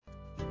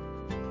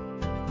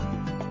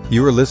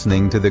You are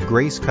listening to the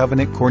Grace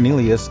Covenant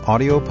Cornelius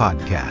audio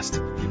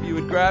podcast. If you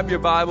would grab your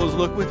Bibles,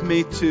 look with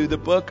me to the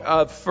book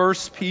of 1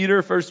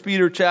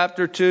 Peter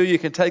chapter 2. You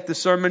can take the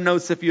sermon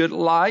notes if you'd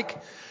like.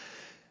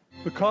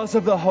 Because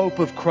of the hope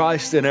of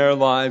Christ in our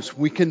lives,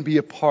 we can be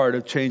a part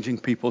of changing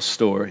people's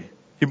story.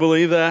 You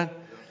believe that?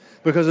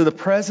 Because of the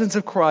presence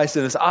of Christ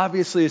in us.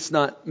 Obviously, it's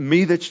not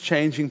me that's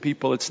changing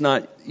people. It's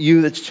not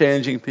you that's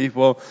changing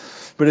people.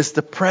 But it's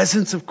the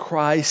presence of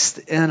Christ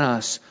in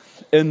us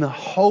and the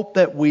hope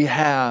that we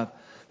have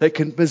that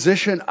can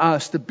position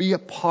us to be a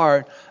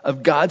part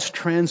of God's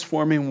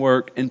transforming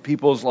work in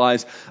people's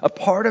lives, a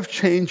part of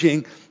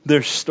changing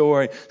their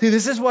story. See,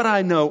 this is what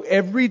I know.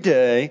 Every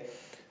day,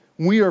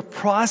 we are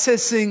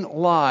processing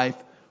life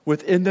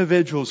with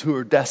individuals who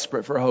are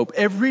desperate for hope.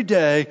 Every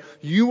day,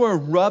 you are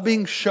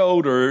rubbing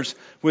shoulders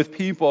with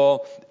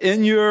people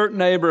in your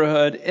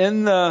neighborhood,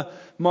 in the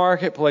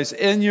marketplace,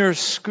 in your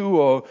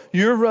school.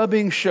 You're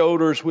rubbing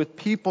shoulders with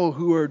people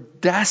who are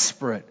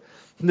desperate.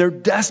 And they're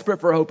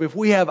desperate for hope. If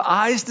we have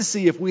eyes to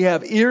see, if we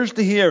have ears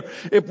to hear,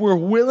 if we're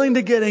willing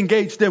to get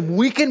engaged, then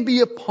we can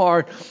be a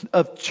part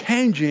of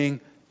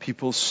changing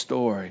people's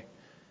story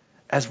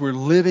as we're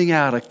living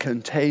out a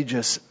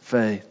contagious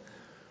faith.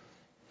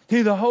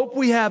 See, the hope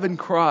we have in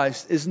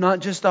Christ is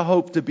not just a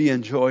hope to be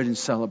enjoyed and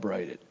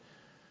celebrated.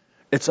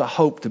 It's a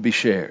hope to be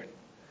shared.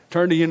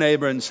 Turn to your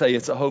neighbor and say,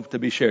 it's a hope to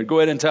be shared. Go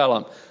ahead and tell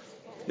them.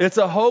 It's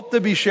a hope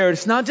to be shared.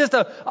 It's not just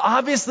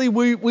obviously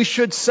we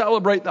should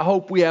celebrate the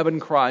hope we have in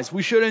Christ.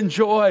 We should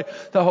enjoy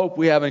the hope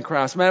we have in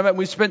Christ. Matter of fact,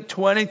 we spent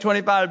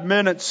 25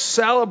 minutes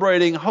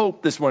celebrating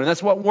hope this morning.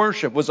 That's what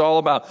worship was all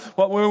about.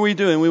 What were we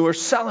doing? We were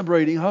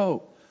celebrating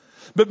hope.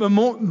 But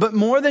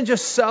more than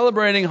just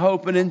celebrating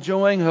hope and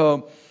enjoying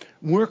hope,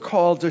 we're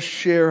called to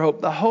share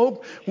hope. The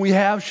hope we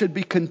have should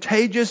be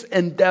contagious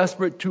and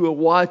desperate to a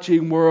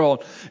watching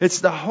world. It's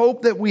the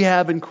hope that we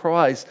have in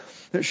Christ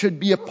that should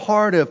be a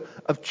part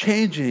of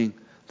changing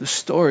the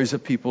stories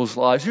of people's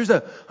lives. Here's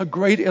a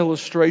great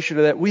illustration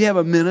of that. We have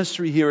a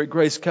ministry here at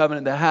Grace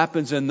Covenant that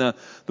happens in the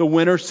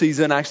winter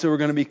season. Actually, we're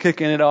going to be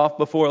kicking it off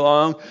before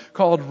long,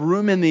 called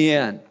Room in the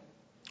Inn.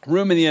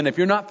 Room in the Inn. If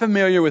you're not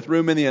familiar with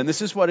Room in the Inn,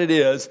 this is what it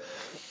is.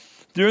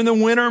 During the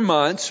winter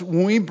months,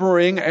 we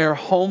bring our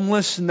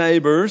homeless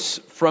neighbors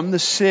from the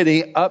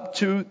city up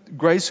to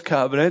Grace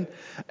Covenant,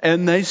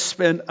 and they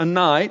spend a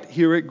night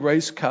here at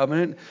Grace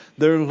Covenant.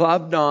 They're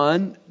loved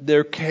on,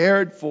 they're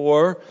cared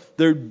for,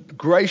 they're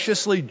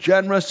graciously,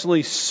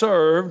 generously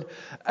served.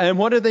 And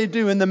what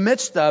do? In the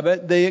midst of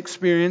it, they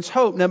experience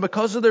hope. Now,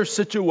 because of their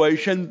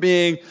situation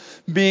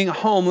being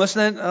homeless,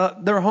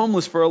 and they're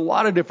homeless for a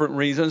lot of different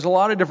reasons, a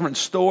lot of different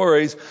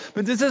stories.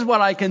 But this is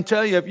what I can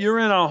tell you. If you're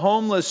in a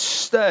homeless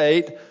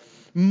state,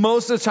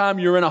 most of the time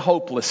you're in a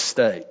hopeless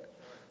state.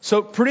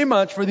 So pretty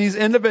much for these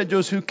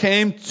individuals who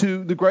came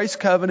to the Grace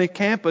Covenant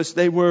campus,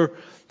 they were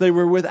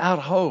without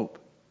hope.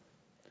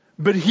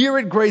 But here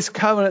at Grace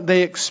Covenant,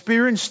 they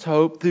experienced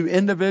hope through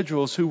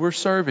individuals who were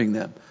serving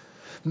them.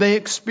 They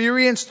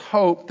experienced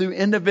hope through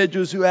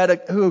individuals who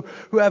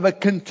have a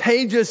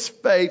contagious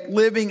faith,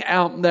 living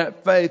out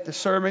that faith,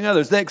 serving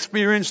others. They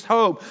experienced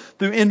hope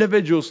through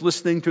individuals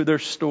listening to their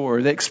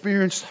story. They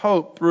experienced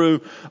hope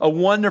through a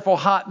wonderful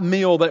hot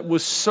meal that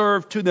was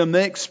served to them.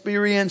 They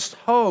experienced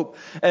hope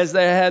as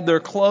they had their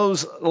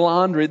clothes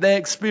laundered. They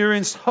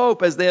experienced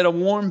hope as they had a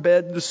warm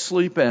bed to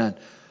sleep in.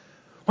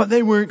 But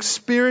they were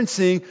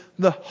experiencing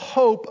the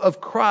hope of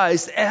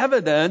Christ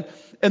evident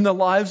in the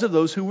lives of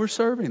those who were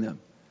serving them.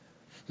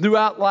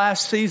 Throughout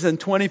last season,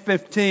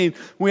 2015,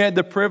 we had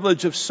the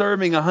privilege of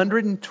serving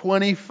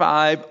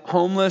 125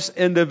 homeless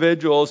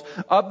individuals.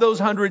 Of those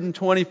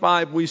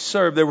 125 we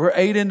served, there were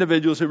 8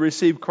 individuals who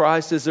received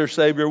Christ as their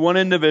Savior, 1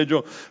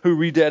 individual who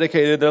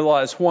rededicated their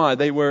lives. Why?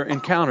 They were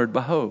encountered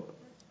by hope.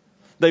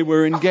 They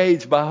were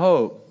engaged by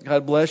hope.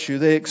 God bless you.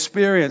 They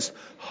experienced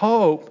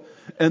hope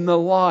in the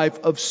life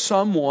of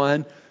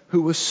someone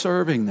who was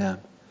serving them.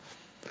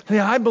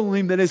 I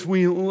believe that as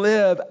we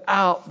live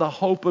out the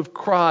hope of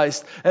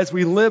Christ, as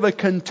we live a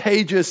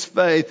contagious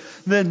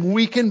faith, then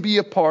we can be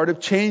a part of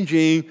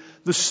changing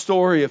the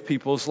story of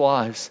people's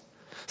lives.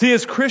 See,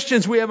 as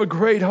Christians, we have a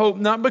great hope,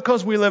 not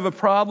because we live a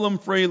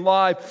problem-free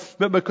life,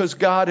 but because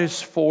God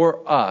is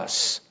for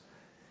us.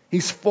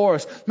 He's for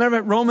us. Matter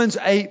of fact, Romans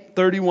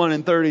 8:31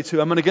 and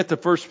 32. I'm going to get to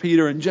 1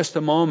 Peter in just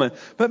a moment.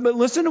 But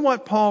listen to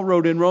what Paul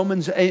wrote in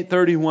Romans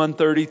 8:31,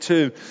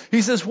 32.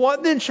 He says,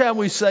 "What then shall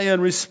we say in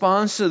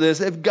response to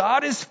this? If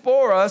God is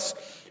for us,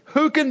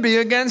 who can be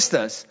against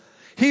us?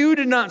 He who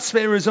did not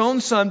spare his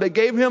own son, but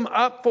gave him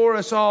up for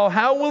us all,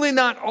 how will he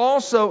not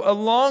also,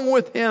 along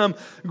with him,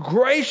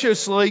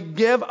 graciously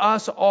give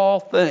us all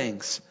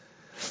things?"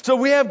 So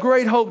we have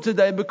great hope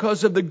today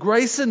because of the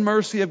grace and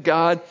mercy of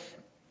God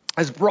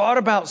has brought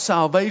about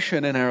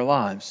salvation in our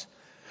lives.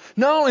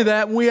 Not only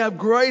that, we have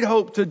great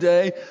hope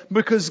today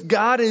because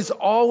God is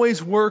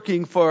always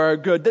working for our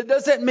good.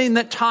 Does that mean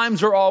that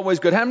times are always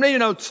good? How many of you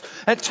know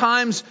at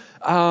times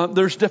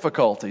there's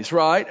difficulties,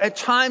 right? At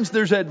times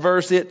there's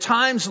adversity. At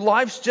times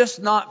life's just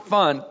not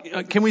fun.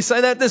 Can we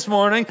say that this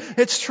morning?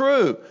 It's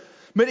true.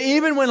 But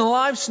even when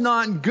life's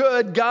not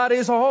good, God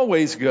is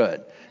always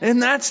good.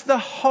 And that's the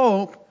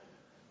hope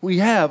we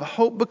have.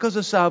 Hope because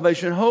of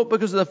salvation. Hope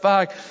because of the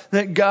fact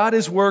that God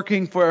is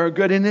working for our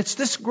good. And it's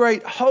this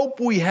great hope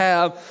we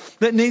have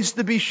that needs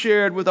to be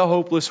shared with a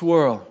hopeless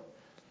world.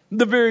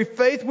 The very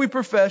faith we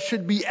profess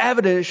should be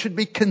evident. It should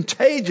be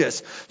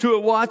contagious to a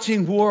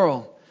watching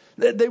world.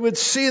 That they would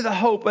see the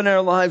hope in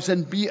our lives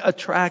and be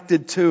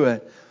attracted to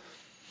it.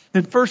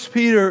 In 1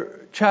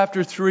 Peter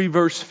chapter 3,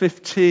 verse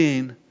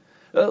 15,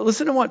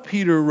 listen to what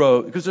Peter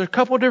wrote, because there are a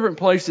couple of different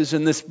places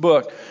in this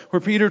book where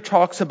Peter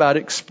talks about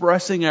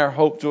expressing our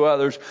hope to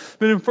others.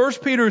 But in 1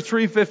 Peter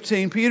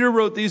 3:15, Peter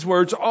wrote these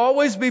words,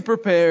 "Always be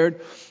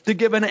prepared to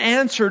give an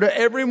answer to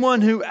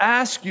everyone who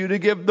asks you to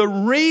give the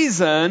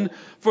reason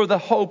for the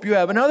hope you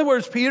have." In other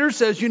words, Peter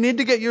says you need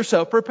to get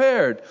yourself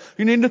prepared.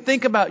 You need to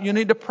think about, you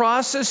need to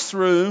process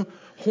through,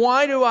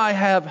 why do I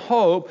have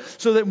hope?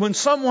 So that when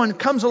someone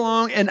comes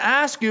along and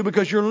asks you,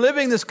 because you're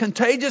living this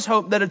contagious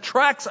hope that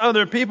attracts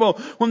other people,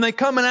 when they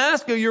come and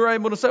ask you, you're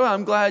able to say, well,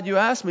 I'm glad you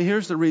asked me.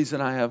 Here's the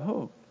reason I have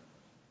hope.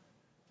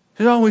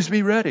 You should always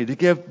be ready to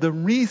give the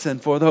reason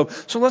for the hope.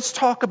 So let's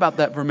talk about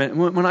that for a minute.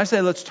 When I say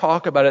let's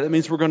talk about it, that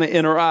means we're going to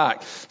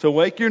interact. So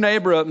wake your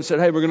neighbor up and say,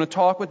 hey, we're going to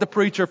talk with the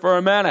preacher for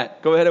a minute.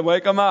 Go ahead and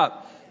wake them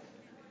up.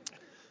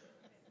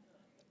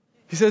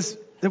 He says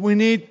that we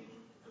need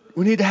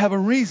to have a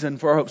reason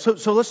for our hope.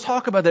 So let's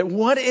talk about that.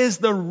 What is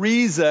the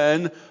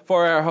reason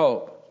for our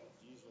hope?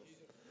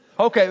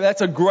 Okay,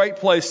 that's a great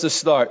place to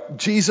start.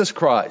 Jesus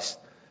Christ.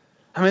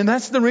 I mean,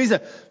 that's the reason.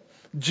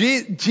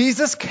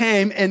 Jesus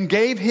came and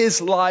gave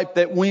His life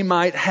that we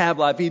might have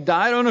life. He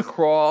died on a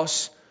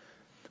cross,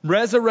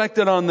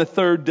 resurrected on the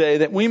third day,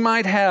 that we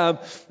might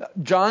have,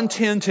 John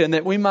 10:10,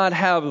 that we might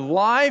have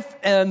life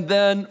and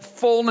then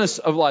fullness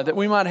of life, that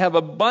we might have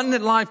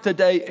abundant life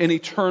today and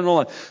eternal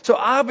life. So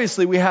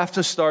obviously we have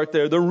to start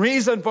there. The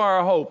reason for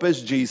our hope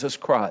is Jesus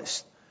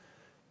Christ.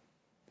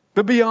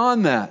 But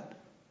beyond that,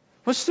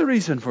 what's the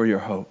reason for your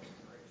hope?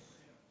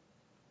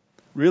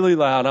 Really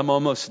loud, I'm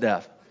almost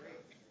deaf.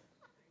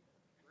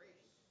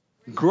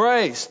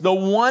 Grace, the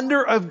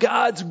wonder of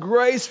God's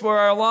grace for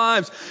our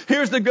lives.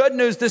 Here's the good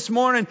news this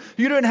morning.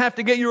 You didn't have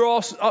to get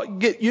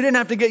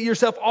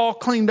yourself all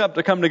cleaned up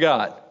to come to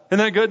God.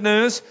 Isn't that good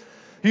news?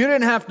 You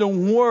didn't have to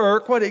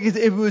work.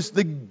 It was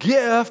the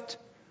gift.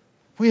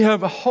 We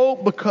have a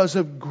hope because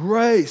of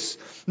grace.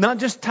 Not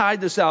just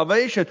tied to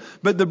salvation,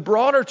 but the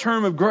broader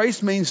term of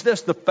grace means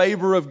this, the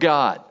favor of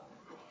God.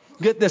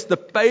 Get this, the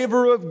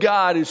favor of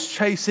God is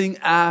chasing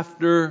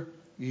after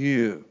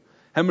you.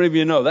 How many of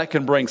you know that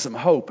can bring some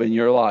hope in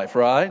your life,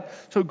 right?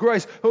 So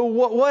grace.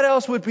 What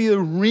else would be the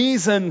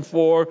reason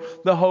for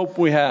the hope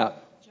we have?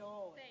 Joy.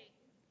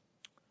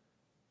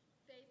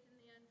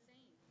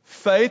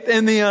 Faith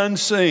in the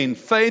unseen.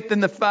 Faith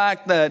in the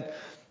fact that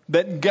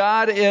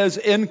God is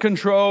in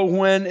control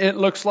when it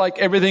looks like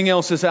everything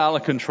else is out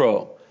of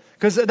control.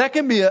 Because that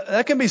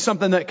can be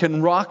something that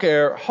can rock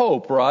our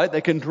hope, right?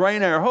 That can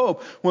drain our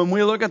hope. When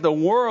we look at the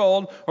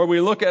world, or we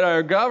look at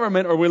our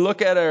government, or we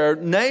look at our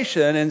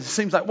nation, and it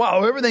seems like,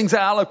 wow, everything's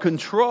out of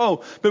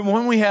control. But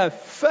when we have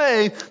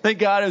faith that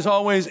God is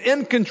always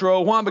in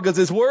control, why? Because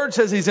His Word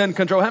says He's in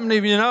control. How many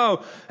of you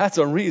know that's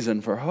a reason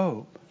for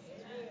hope?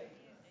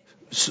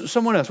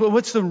 Someone else. Well,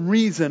 what's the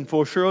reason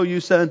for, Cheryl,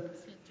 you said?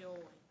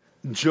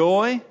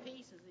 Joy?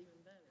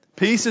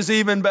 Peace is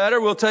even better.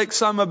 We'll take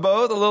some of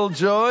both, a little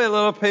joy, a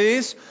little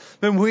peace.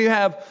 Then we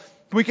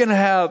can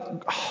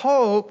have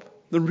hope.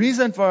 The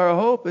reason for our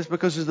hope is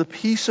because of the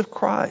peace of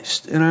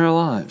Christ in our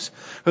lives.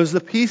 Because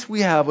the peace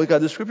we have with God.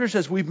 The Scripture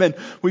says we've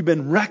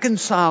been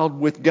reconciled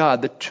with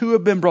God. The two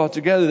have been brought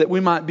together that we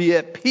might be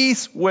at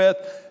peace with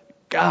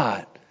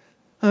God.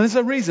 Now, there's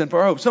a reason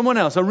for hope. Someone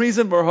else, a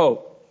reason for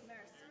hope.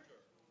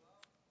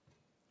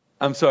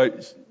 I'm sorry.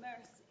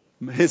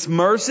 His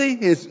mercy,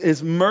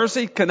 his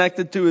mercy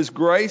connected to His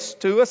grace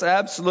to us.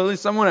 Absolutely.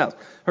 Someone else.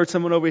 Heard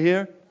someone over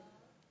here?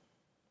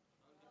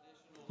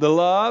 The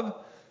love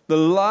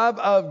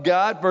of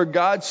God, for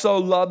God so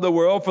loved the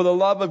world, for the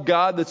love of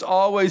God that's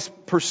always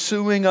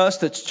pursuing us,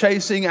 that's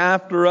chasing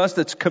after us,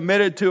 that's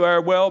committed to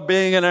our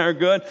well-being and our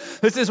good.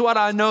 This is what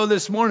I know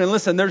this morning.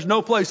 Listen, there's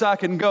no place I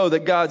can go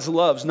that God's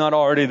love's not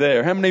already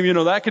there. How many of you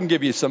know that can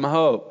give you some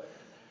hope?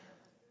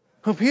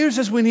 Well, Peter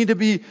says we need to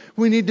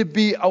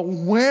be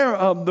aware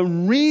of the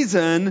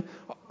reason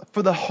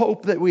for the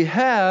hope that we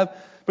have,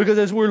 because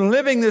as we're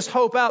living this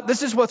hope out,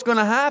 this is what's going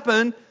to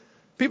happen.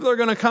 People are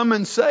going to come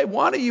and say,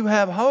 why do you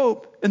have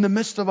hope in the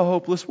midst of a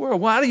hopeless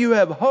world? Why do you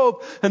have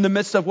hope in the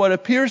midst of what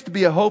appears to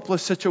be a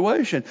hopeless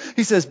situation?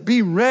 He says,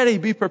 be ready,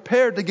 be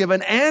prepared to give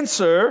an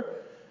answer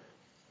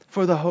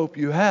for the hope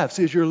you have.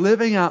 See, as you're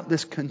living out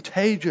this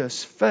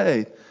contagious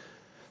faith,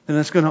 then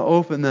it's going to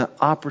open the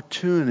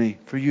opportunity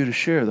for you to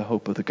share the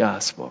hope of the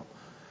gospel,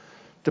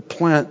 to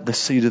plant the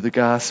seed of the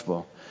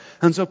gospel.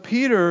 And so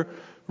Peter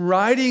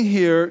writing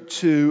here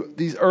to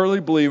these early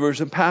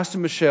believers, and Pastor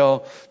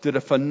Michelle did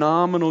a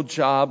phenomenal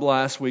job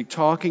last week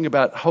talking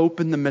about hope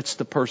in the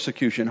midst of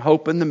persecution,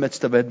 hope in the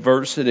midst of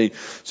adversity.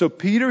 So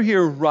Peter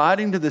here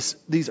writing to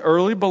these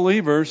early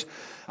believers,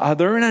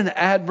 they're in an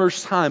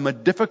adverse time, a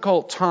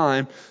difficult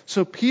time.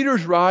 So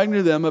Peter's writing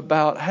to them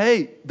about,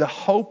 hey, the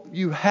hope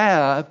you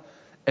have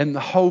and the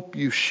hope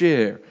you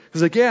share.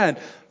 Because again,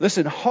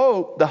 listen,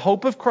 hope, the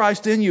hope of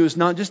Christ in you is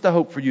not just the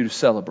hope for you to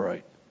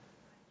celebrate.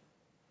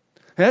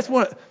 And that's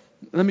what,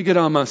 let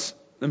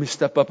me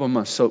step up on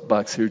my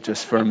soapbox here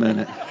just for a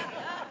minute.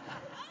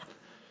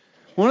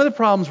 One of the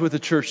problems with the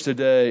church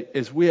today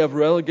is we have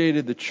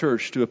relegated the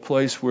church to a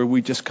place where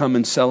we just come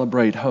and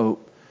celebrate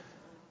hope.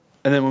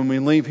 And then when we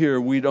leave here,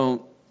 we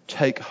don't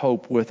take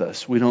hope with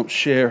us. We don't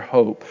share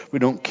hope. We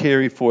don't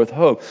carry forth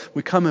hope.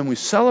 We come and we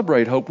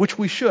celebrate hope, which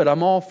we should.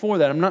 I'm all for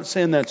that. I'm not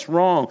saying that's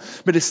wrong.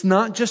 But it's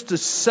not just to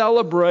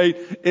celebrate,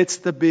 it's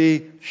to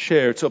be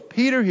shared. So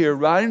Peter here,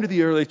 writing to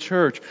the early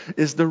church,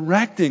 is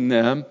directing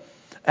them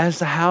as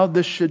to how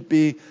this should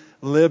be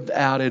lived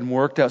out and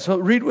worked out. So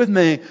read with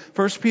me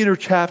 1 Peter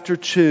chapter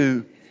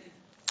 2,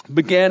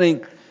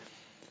 beginning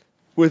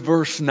with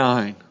verse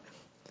 9.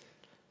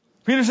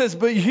 Peter says,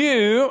 but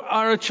you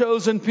are a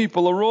chosen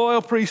people, a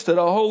royal priesthood,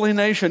 a holy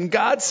nation,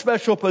 God's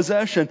special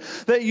possession,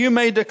 that you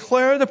may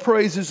declare the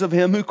praises of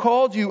Him who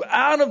called you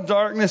out of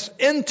darkness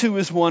into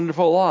His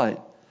wonderful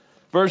light.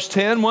 Verse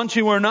 10, once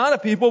you were not a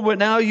people, but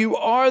now you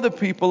are the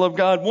people of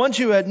God. Once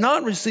you had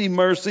not received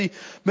mercy,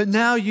 but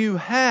now you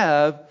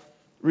have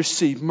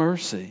received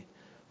mercy.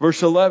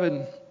 Verse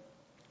 11,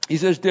 he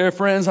says, dear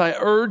friends, I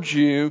urge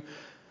you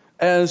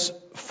as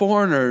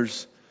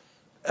foreigners,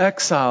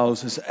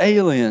 exiles, as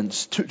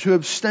aliens, to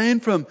abstain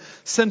from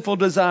sinful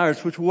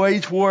desires which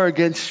wage war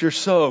against your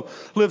soul.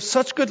 Live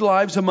such good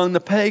lives among the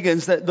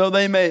pagans that though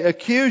they may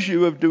accuse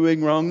you of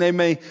doing wrong, they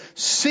may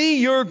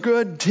see your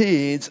good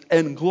deeds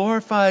and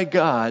glorify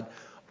God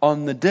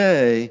on the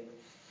day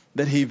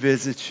that He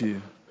visits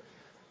you.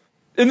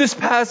 In this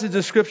passage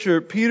of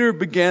Scripture, Peter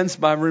begins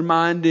by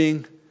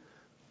reminding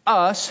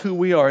us who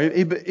we are.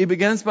 He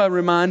begins by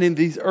reminding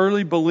these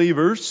early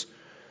believers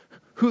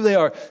who they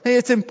are. Hey,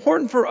 it's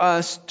important for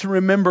us to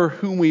remember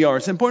who we are.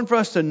 It's important for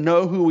us to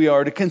know who we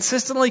are, to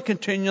consistently,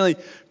 continually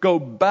go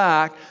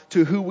back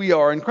to who we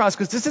are in Christ.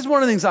 Because this is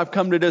one of the things I've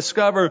come to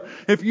discover.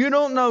 If you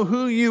don't know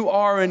who you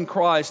are in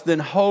Christ, then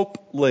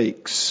hope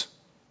leaks.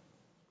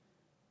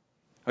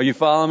 Are you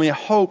following me?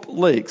 Hope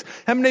leaks.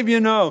 How many of you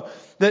know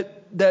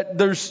that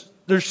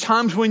there's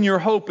times when your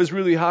hope is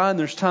really high and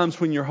there's times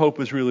when your hope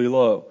is really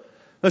low?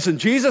 Listen,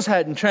 Jesus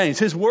hadn't changed.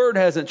 His word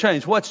hasn't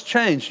changed. What's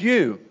changed?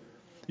 You.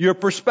 Your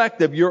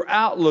perspective, your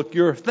outlook,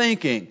 your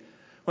thinking.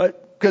 Right?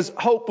 Because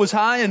hope was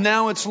high and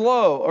now it's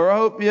low. Or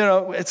hope,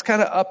 it's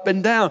kind of up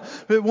and down.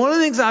 But one of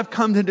the things I've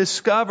come to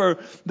discover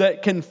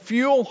that can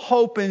fuel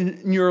hope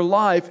in your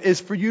life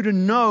is for you to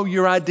know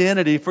your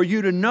identity, for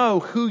you to know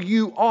who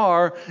you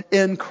are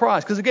in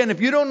Christ. Because again, if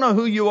you don't know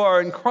who you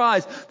are in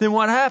Christ, then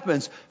what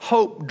happens?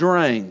 Hope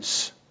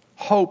drains.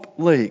 Hope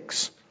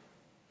leaks.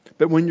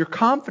 But when you're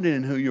confident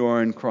in who you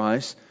are in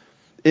Christ,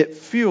 it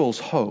fuels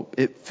hope.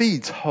 It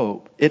feeds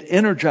hope. It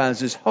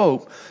energizes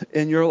hope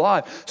in your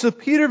life. So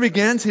Peter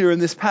begins here in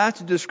this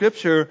passage of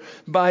Scripture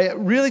by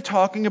really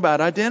talking about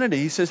identity.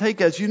 He says, hey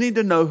guys, you need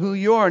to know who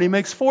you are. And he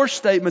makes 4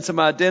 statements of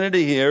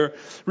identity here,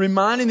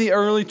 reminding the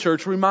early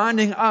church,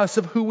 reminding us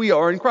of who we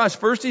are in Christ.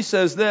 First he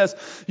says this,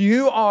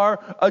 you are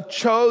a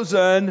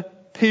chosen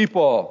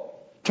people.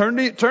 Turn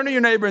to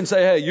your neighbor and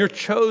say, hey, you're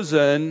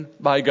chosen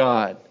by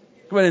God.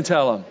 Go ahead and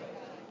tell him.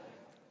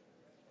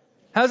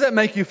 How does that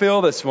make you feel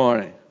this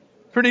morning?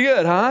 Pretty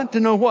good, huh? To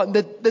know what?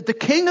 That the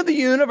King of the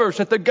universe,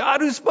 that the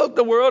God who spoke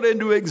the world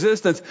into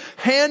existence,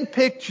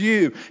 handpicked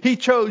you. He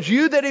chose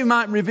you that He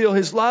might reveal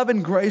His love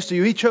and grace to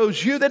you. He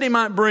chose you that He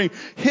might bring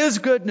His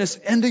goodness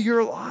into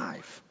your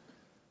life.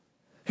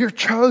 You're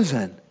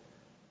chosen.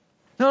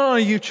 Not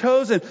only are you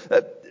chosen,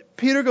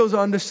 Peter goes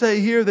on to say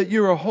here that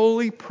you're a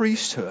holy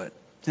priesthood.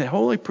 A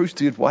holy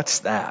priesthood, what's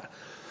that?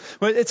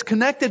 Well, it's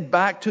connected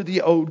back to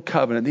the Old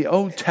Covenant, the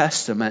Old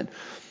Testament,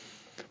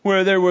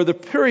 where there were the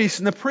priests,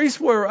 and the priests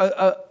were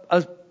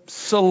a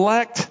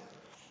select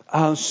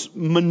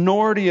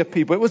minority of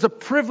people. It was a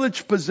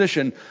privileged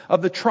position.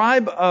 Of the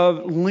tribe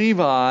of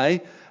Levi,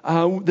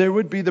 there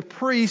would be the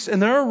priests, and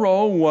their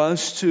role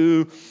was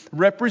to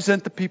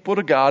represent the people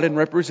to God and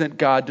represent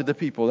God to the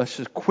people. That's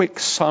just a quick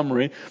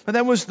summary. But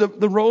that was the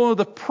role of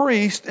the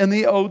priest in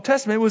the Old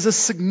Testament. It was a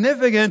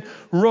significant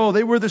role.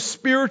 They were the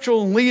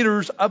spiritual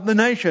leaders of the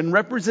nation,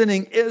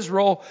 representing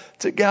Israel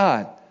to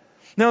God.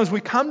 Now, as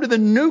we come to the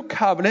new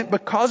covenant,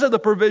 because of the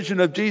provision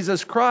of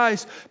Jesus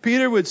Christ,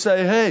 Peter would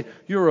say, hey,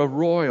 you're a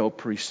royal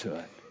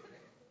priesthood.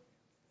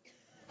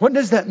 What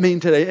does that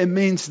mean today? It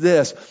means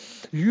this.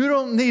 You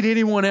don't need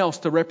anyone else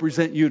to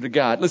represent you to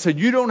God. Listen,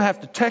 you don't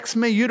have to text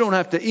me. You don't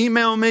have to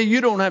email me.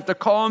 You don't have to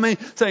call me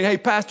saying, hey,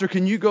 Pastor,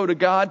 can you go to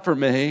God for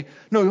me?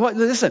 No,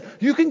 listen,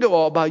 you can go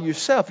all by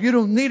yourself. You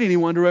don't need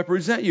anyone to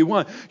represent you.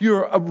 One,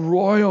 you're a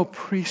royal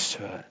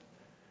priesthood.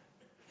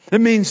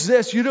 It means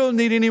this: you don't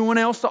need anyone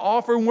else to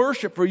offer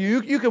worship for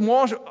you. You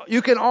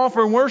can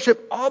offer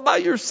worship all by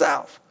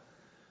yourself.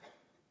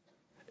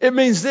 It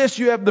means this: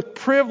 you have the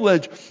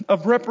privilege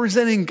of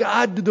representing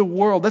God to the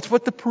world. That's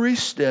what the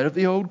priests did of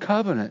the Old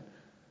Covenant.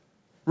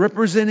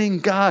 Representing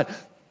God.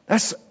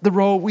 That's the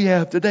role we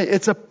have today.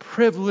 It's a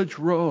privileged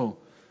role.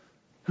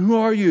 Who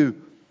are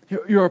you?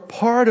 You're a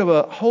part of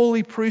a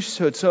holy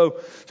priesthood. So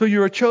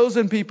you're a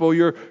chosen people.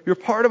 You're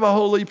part of a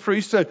holy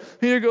priesthood.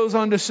 Peter goes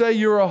on to say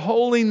you're a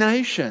holy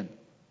nation.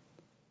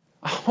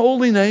 A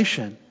holy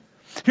nation.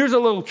 Here's a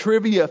little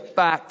trivia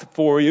fact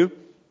for you.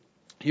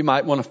 You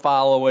might want to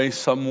file away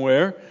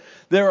somewhere.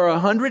 There are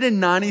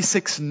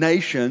 196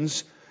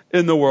 nations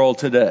in the world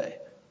today.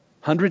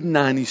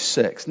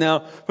 196. Now,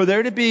 for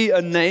there to be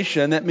a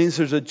nation, that means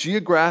there's a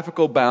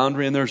geographical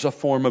boundary and there's a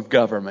form of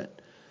government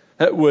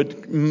that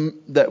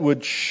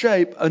would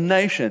shape a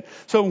nation.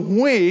 So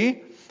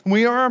we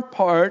are a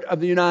part of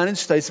the United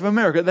States of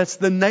America. That's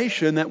the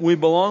nation that we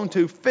belong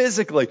to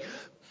physically.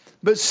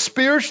 But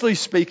spiritually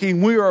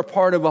speaking, we are a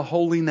part of a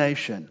holy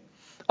nation.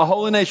 A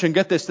holy nation,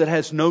 get this, that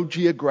has no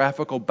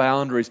geographical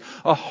boundaries.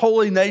 A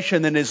holy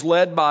nation that is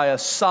led by a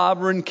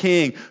sovereign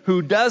king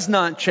who does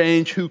not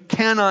change, who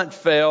cannot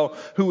fail,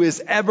 who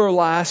is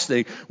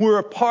everlasting. We're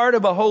a part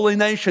of a holy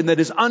nation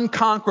that is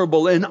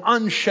unconquerable and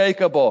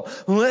unshakable.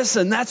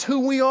 Listen, that's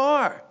who we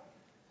are.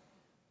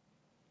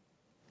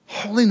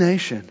 Holy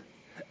nation.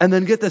 And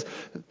then get this,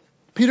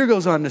 Peter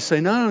goes on to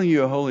say, not only are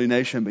you a holy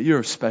nation, but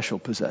you're a special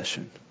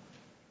possession.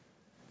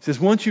 He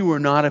says, once you were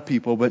not a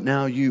people, but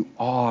now you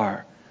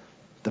are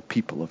the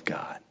people of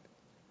God.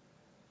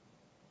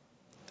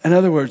 In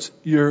other words,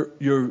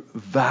 you're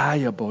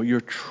valuable, you're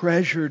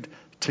treasured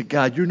to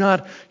God. You're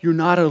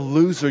not a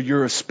loser,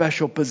 you're a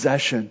special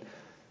possession.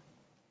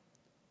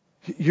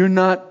 You're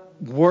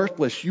not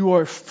worthless, you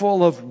are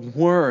full of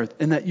worth,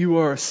 in that you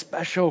are a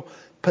special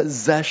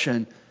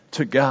possession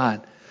to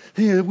God.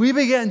 We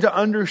begin to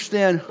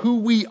understand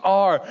who we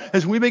are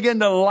as we begin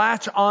to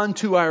latch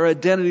onto our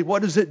identity.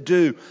 What does it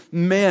do?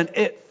 Man,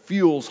 it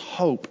fuels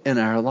hope in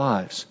our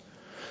lives.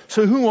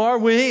 So who are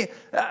we?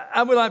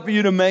 I would like for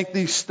you to make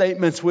these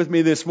statements with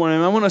me this morning.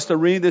 I want us to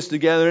read this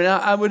together. And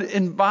I would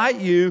invite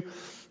you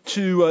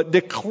to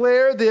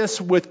declare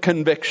this with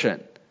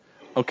conviction.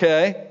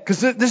 Okay?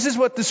 Because this is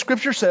what the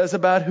Scripture says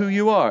about who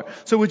you are.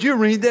 So would you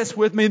read this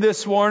with me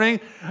this morning?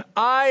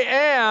 I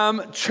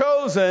am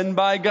chosen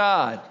by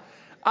God.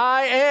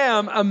 I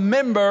am a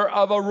member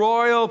of a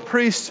royal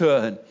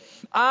priesthood.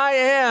 I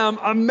am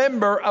a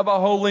member of a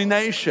holy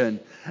nation.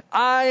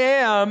 I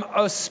am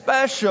a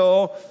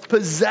special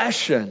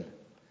possession.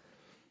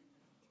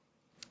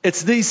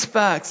 It's these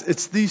facts,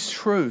 it's these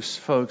truths,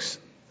 folks,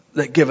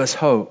 that give us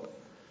hope.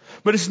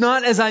 But it's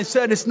not, as I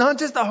said, it's not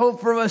just a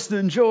hope for us to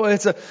enjoy.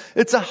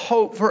 It's a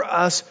hope for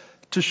us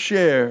to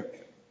share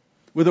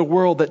with a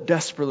world that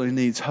desperately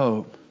needs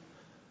hope.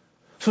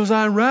 So as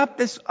I wrap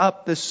this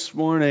up this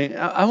morning,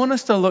 I want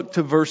us to look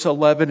to verse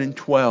 11 and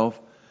 12.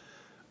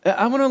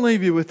 I want to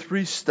leave you with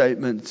three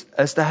statements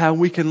as to how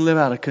we can live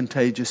out a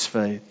contagious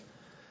faith.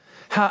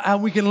 How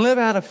we can live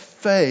out a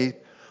faith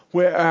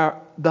where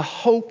the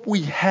hope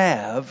we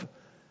have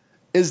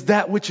is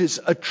that which is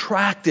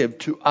attractive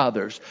to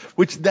others,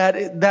 which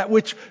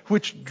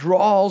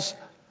draws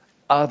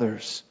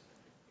others.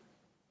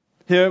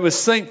 Here it was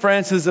St.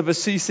 Francis of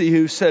Assisi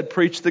who said,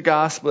 preach the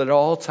gospel at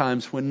all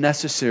times, when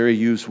necessary,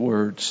 use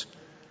words.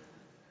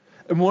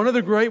 And one of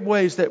the great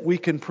ways that we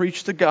can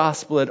preach the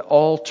gospel at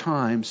all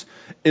times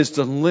is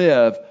to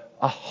live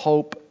a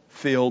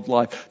hope-filled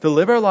life. To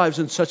live our lives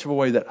in such a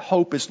way that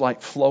hope is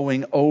like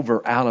flowing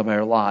over out of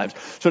our lives.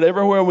 So that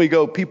everywhere we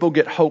go, people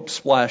get hope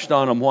splashed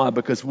on them. Why?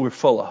 Because we're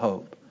full of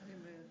hope.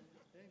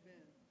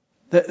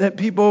 Amen. That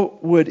people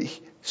would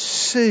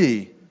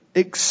see,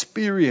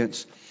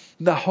 experience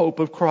the hope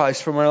of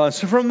Christ from our lives.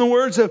 So from the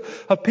words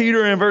of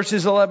Peter in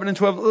verses 11 and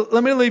 12,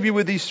 let me leave you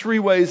with these three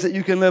ways that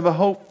you can live a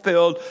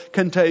hope-filled,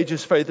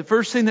 contagious faith. The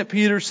first thing that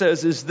Peter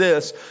says is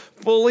this: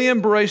 fully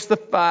embrace the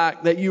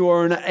fact that you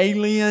are an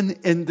alien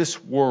in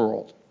this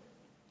world.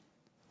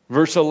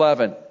 Verse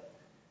 11,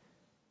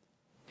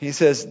 he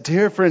says,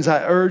 dear friends,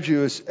 I urge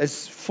you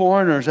as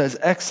foreigners, as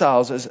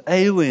exiles, as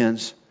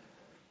aliens.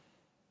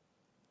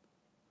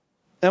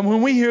 And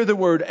when we hear the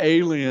word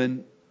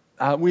alien,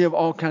 we have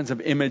all kinds of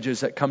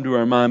images that come to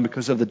our mind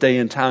because of the day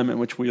and time in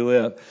which we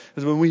live.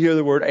 Because when we hear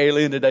the word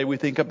alien today, we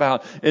think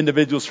about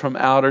individuals from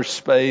outer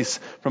space,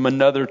 from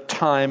another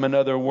time,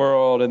 another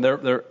world, and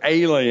they're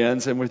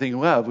aliens, and we're thinking,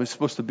 wow, we're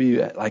supposed to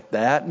be like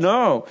that?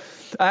 No.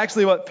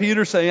 Actually, what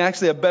Peter's saying,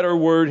 a better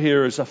word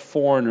here is a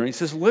foreigner. He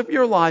says, live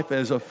your life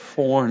as a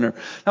foreigner.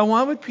 Now,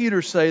 why would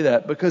Peter say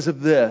that? Because of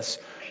this.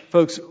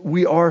 Folks,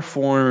 we are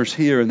foreigners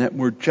here, and that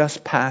we're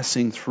just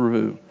passing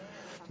through.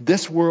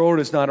 This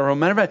world is not our home.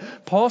 Matter of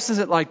fact, Paul says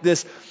it like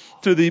this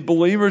to the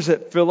believers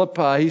at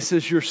Philippi. He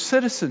says, your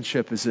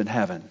citizenship is in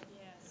heaven.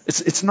 Yes.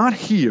 It's not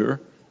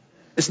here.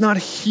 It's not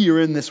here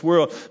in this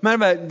world. Matter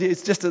of fact,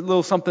 it's just a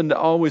little something to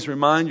always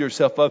remind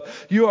yourself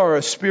of. You are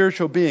a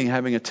spiritual being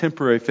having a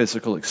temporary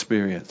physical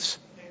experience.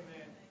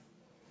 Amen.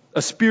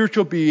 a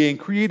spiritual being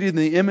created in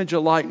the image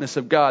and likeness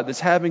of God that's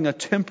having a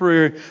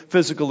temporary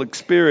physical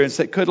experience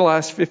that could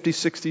last 50,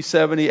 60,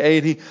 70,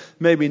 80,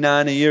 maybe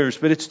 90 years,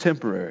 but it's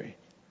temporary.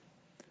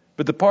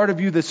 But the part of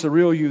you that's the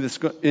real you is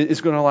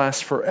going to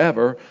last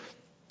forever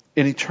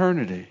in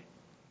eternity.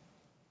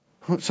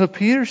 So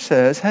Peter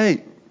says,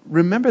 hey,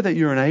 remember that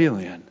you're an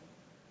alien.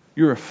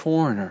 You're a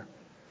foreigner.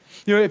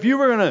 If you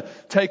were going to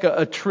take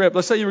a trip,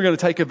 let's say you were going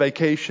to take a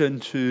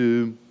vacation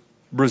to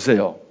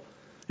Brazil.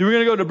 You were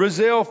going to go to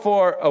Brazil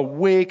for a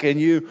week and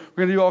you were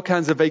going to do all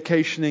kinds of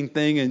vacationing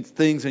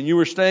things and you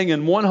were staying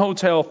in one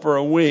hotel for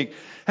a week.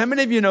 How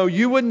many of you know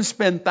you wouldn't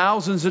spend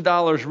thousands of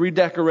dollars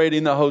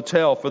redecorating the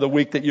hotel for the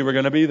week that you were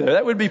going to be there?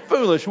 That would be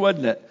foolish,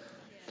 wouldn't it?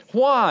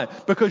 Why?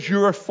 Because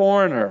you're a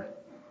foreigner.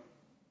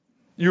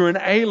 You're an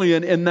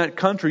alien in that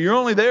country. You're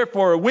only there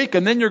for a week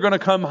and then you're going to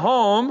come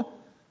home.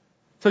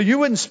 So you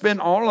wouldn't spend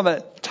all of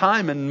that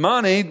time and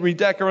money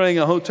redecorating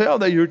a hotel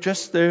that you're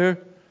just there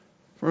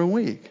for a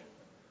week.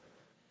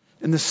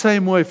 In the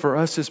same way for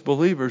us as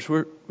believers,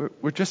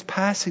 we're just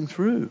passing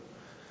through.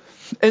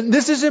 And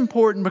this is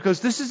important because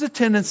this is a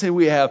tendency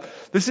we have.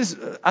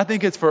 I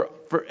think it's for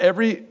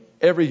every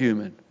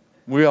human.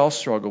 We all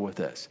struggle with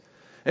this.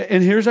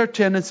 And here's our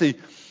tendency,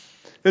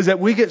 is that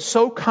we get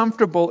so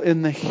comfortable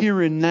in the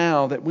here and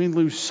now that we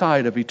lose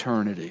sight of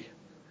eternity.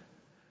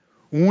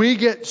 We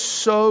get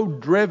so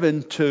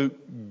driven to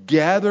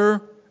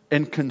gather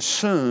and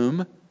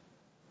consume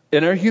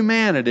in our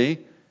humanity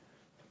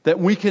that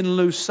we can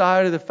lose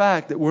sight of the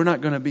fact that we're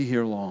not going to be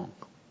here long.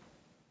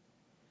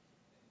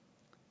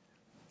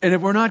 And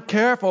if we're not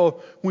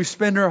careful, we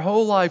spend our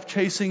whole life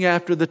chasing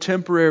after the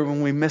temporary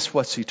when we miss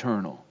what's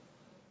eternal.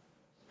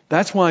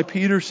 That's why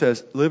Peter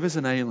says, live as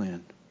an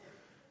alien.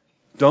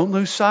 Don't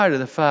lose sight of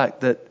the fact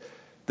that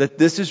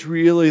this is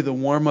really the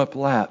warm-up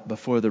lap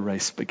before the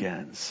race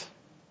begins.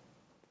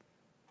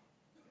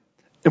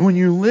 And when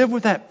you live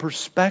with that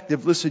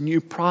perspective, listen,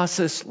 you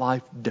process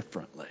life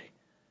differently.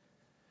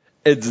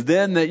 It's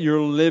then that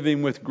you're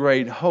living with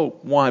great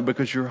hope. Why?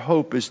 Because your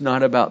hope is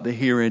not about the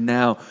here and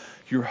now.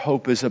 Your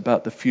hope is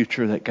about the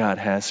future that God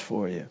has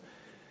for you.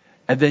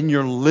 And then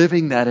you're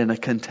living that in a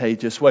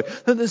contagious way.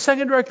 The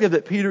second directive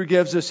that Peter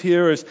gives us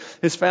here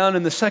is found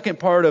in the second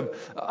part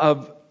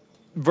of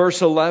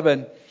verse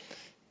 11.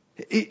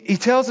 He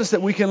tells us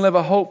that we can live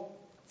a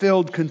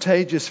hope-filled,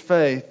 contagious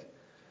faith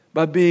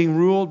by being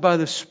ruled by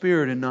the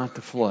Spirit and not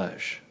the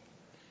flesh.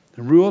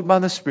 Ruled by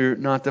the Spirit,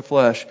 not the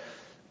flesh.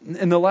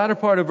 In the latter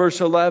part of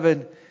verse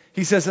 11,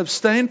 he says,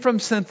 abstain from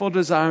sinful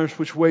desires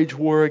which wage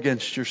war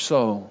against your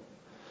soul.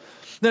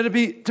 Now, to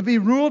be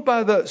ruled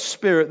by the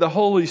Spirit, the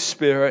Holy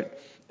Spirit,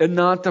 and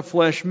not the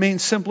flesh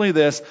means simply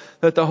this,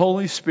 that the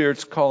Holy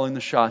Spirit's calling the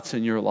shots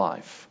in your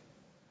life.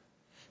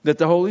 That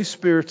the Holy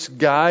Spirit's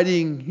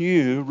guiding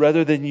you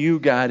rather than you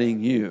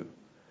guiding you.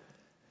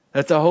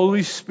 That the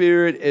Holy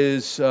Spirit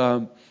is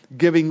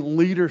giving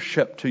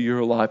leadership to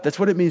your life. That's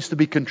what it means to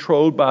be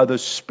controlled by the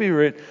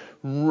Spirit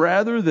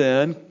rather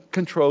than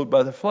controlled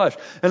by the flesh.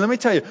 And let me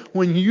tell you,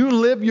 when you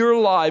live your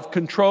life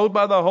controlled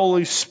by the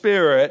Holy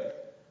Spirit,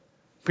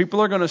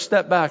 people are going to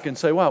step back and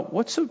say, wow,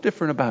 what's so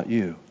different about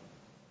you?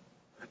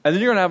 And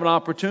then you're going to have an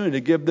opportunity to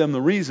give them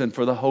the reason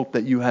for the hope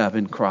that you have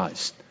in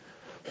Christ.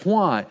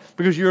 Why?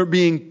 Because you're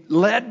being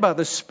led by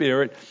the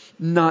Spirit,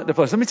 not the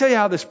flesh. Let me tell you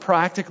how this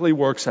practically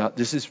works out.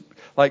 This is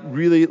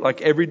really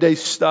everyday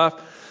stuff,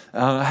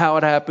 how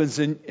it happens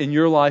in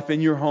your life,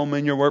 in your home,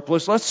 in your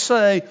workplace. Let's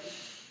say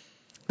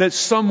that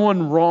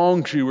someone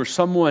wrongs you or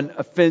someone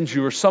offends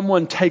you or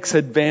someone takes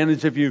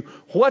advantage of you.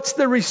 What's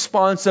the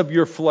response of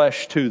your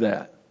flesh to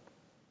that?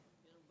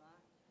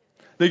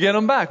 To get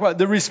them back. Right?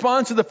 The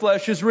response of the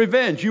flesh is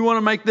revenge. You want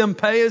to make them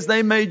pay as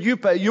they made you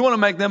pay. You want to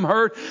make them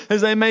hurt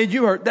as they made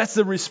you hurt. That's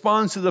the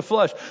response of the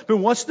flesh. But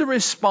what's the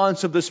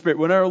response of the Spirit?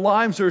 When our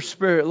lives are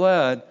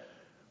Spirit-led,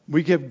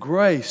 we give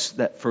grace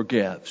that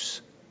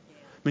forgives.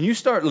 When you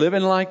start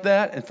living like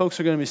that, and folks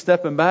are going to be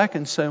stepping back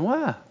and saying,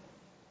 wow,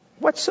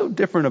 what's so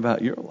different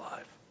about your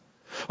life?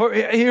 Or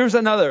here's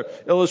another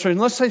illustration.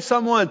 Let's say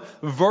someone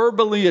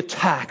verbally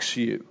attacks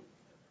you.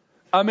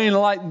 I mean,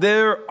 like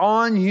they're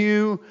on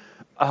you,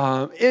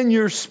 in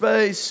your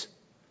space.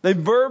 They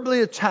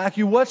verbally attack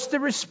you. What's the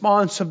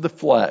response of the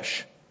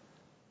flesh?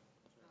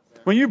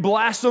 When you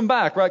blast them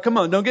back, right? Come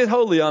on, don't get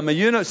holy on me.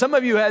 You know, some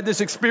of you had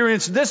this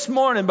experience this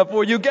morning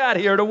before you got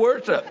here to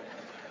worship.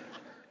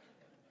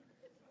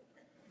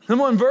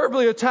 Someone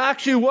verbally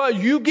attacks you, what?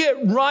 You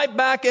get right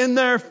back in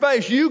their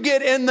face. You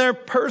get in their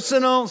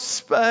personal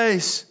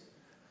space.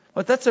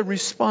 But that's a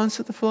response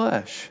of the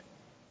flesh.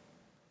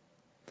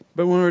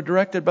 But when we're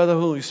directed by the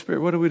Holy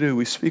Spirit, what do?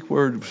 We speak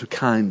words of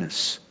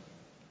kindness.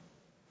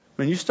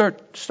 When you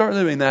start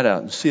living that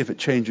out and see if it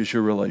changes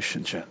your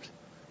relationships.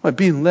 By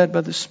being led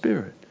by the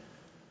Spirit.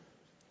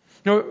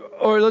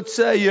 Or let's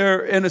say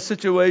you're in a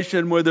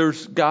situation where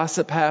there's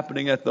gossip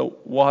happening at the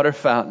water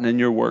fountain in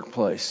your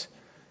workplace.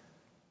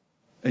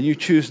 And you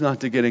choose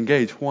not to get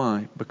engaged.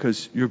 Why?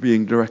 Because you're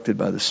being directed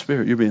by the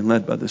Spirit. You're being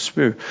led by the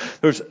Spirit.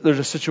 There's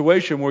a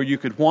situation where you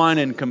could whine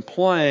and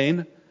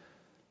complain,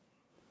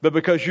 But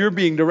because you're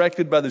being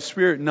directed by the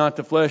Spirit, not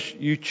the flesh,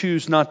 you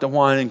choose not to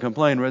whine and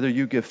complain. Rather,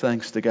 you give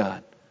thanks to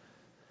God.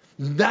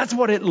 That's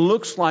what it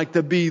looks like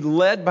to be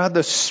led by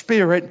the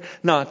Spirit,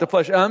 not the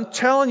flesh. And I'm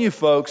telling you,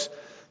 folks,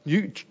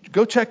 you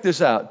go check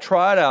this out.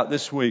 Try it out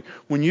this week.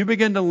 When you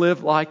begin to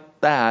live like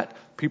that,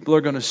 people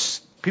are going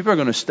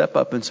to step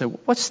up and say,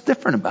 "What's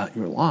different about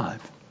your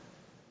life?"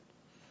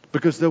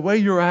 Because the way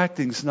you're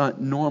acting is not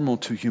normal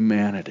to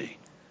humanity.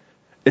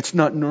 It's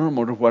not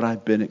normal to what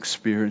I've been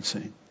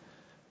experiencing.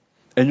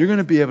 And you're going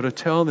to be able to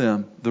tell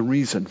them the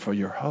reason for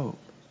your hope.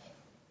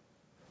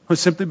 Well,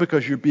 simply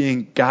because you're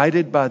being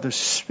guided by the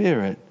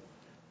Spirit,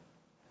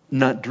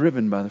 not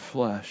driven by the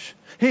flesh.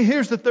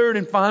 Here's the third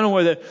and final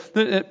way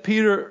that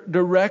Peter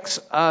directs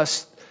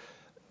us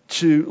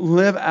to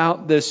live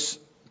out this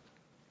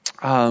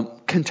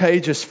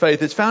contagious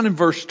faith. It's found in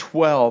verse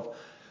 12.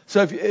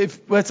 So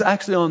if it's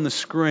actually on the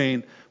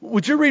screen.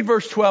 Would you read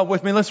verse 12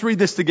 with me? Let's read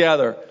this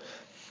together.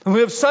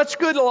 Live such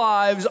good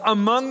lives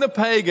among the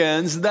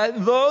pagans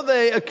that though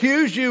they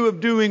accuse you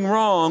of doing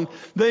wrong,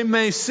 they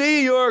may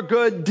see your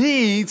good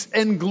deeds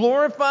and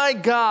glorify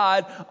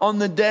God on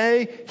the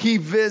day He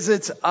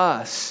visits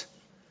us.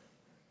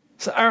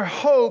 So our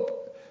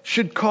hope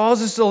should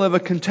cause us to live a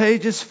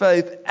contagious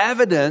faith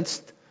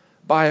evidenced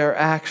by our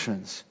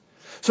actions.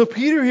 So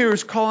Peter here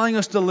is calling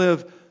us to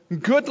live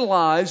good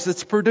lives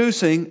that's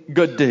producing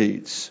good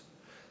deeds.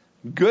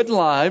 Good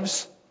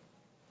lives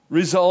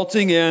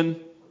resulting in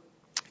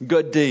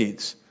good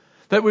deeds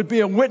that would be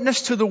a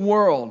witness to the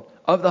world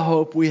of the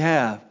hope we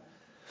have.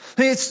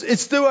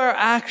 It's through our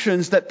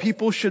actions that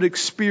people should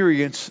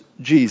experience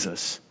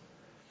Jesus.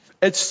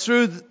 It's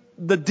through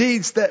the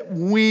deeds that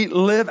we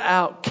live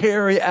out,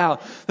 carry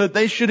out, that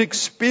they should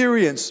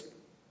experience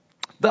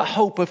the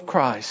hope of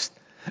Christ.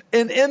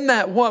 And in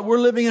that, what? We're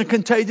living a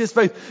contagious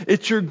faith.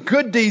 It's your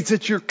good deeds,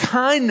 it's your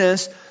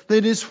kindness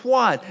that is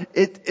what?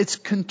 It's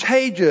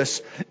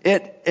contagious.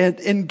 It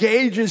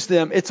engages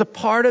them. It's a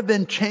part of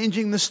them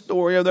changing the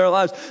story of their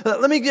lives.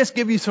 Let me just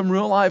give you some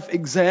real life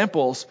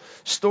examples,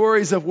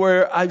 stories of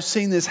where I've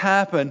seen this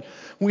happen.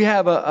 We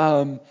have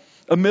a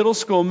middle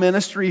school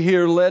ministry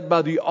here led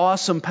by the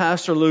awesome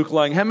Pastor Luke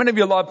Lang. How many of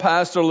you love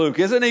Pastor Luke?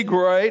 Isn't he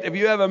great? If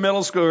you have a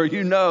middle schooler,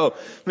 you know,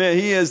 man,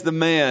 he is the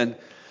man.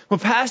 Well,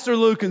 Pastor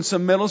Luke and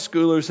some middle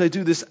schoolers, they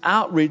do this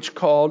outreach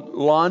called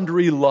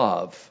Laundry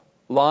Love.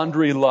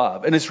 Laundry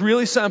Love. And it's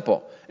really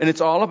simple. And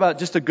it's all about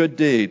just a good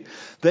deed.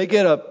 They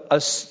get a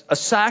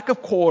sack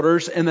of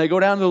quarters and they go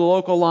down to the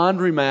local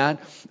laundromat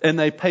and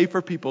they pay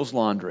for people's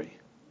laundry.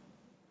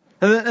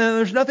 And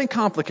there's nothing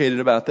complicated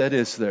about that,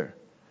 is there?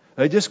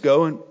 They just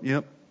go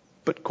and,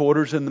 put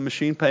quarters in the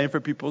machine paying for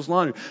people's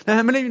laundry. Now,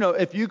 how many of you know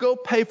if you go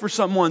pay for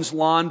someone's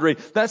laundry,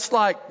 that's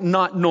like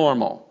not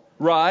normal,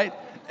 right?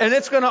 And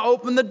it's going to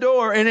open the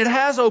door, and it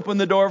has opened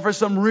the door for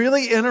some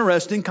really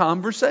interesting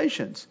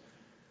conversations.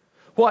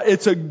 Well,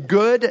 it's a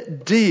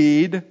good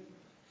deed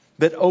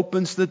that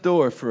opens the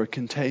door for a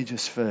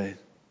contagious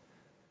faith.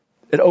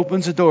 It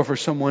opens the door for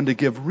someone to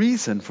give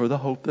reason for the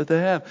hope that they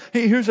have.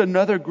 Hey, here's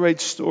another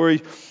great story.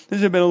 This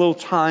has been a little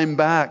time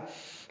back.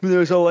 There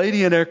was a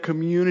lady in our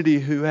community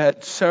who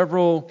had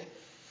several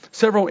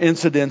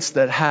incidents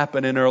that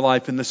happened in her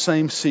life in the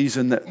same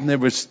season that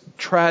was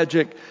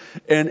tragic,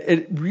 and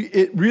it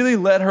really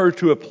led her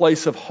to a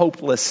place of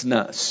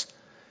hopelessness.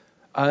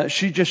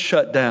 She just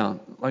shut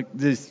down, like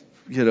this,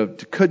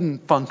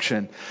 couldn't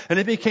function. And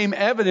it became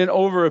evident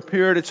over a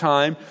period of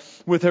time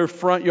with her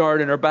front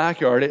yard and her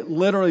backyard. It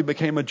literally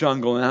became a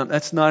jungle. Now,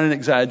 that's not an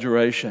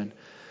exaggeration.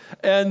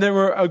 And there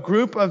were a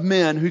group of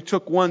men who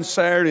took one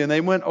Saturday and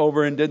they went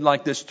over and did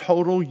like this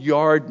total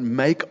yard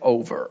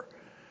makeover.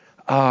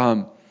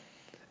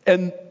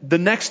 And the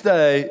next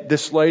day,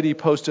 this lady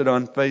posted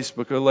on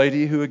Facebook, a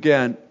lady who,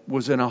 again,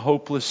 was in a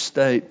hopeless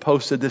state,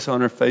 posted this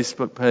on her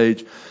Facebook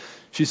page.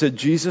 She said,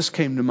 "Jesus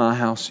came to my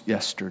house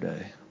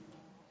yesterday."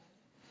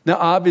 Now,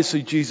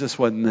 obviously, Jesus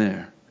wasn't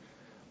there.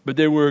 But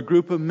there were a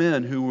group of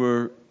men who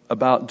were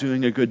about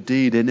doing a good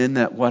deed. And in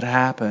that, what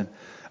happened?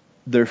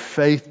 Their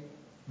faith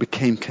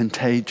became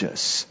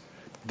contagious.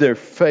 Their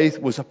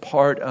faith was a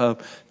part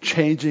of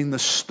changing the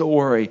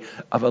story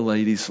of a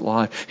lady's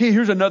life.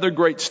 Here's another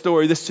great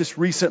story. This just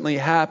recently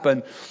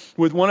happened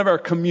with one of our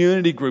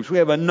community groups. We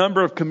have a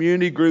number of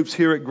community groups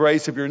here at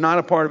Grace. If you're not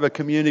a part of a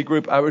community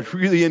group, I would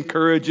really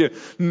encourage you,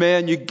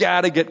 man, you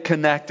got to get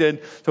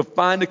connected. So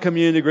find a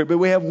community group. But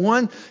we have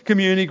one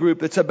community group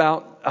that's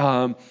about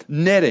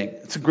knitting.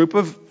 It's a group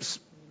of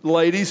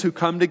ladies who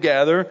come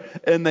together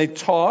and they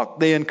talk,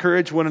 they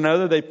encourage one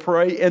another, they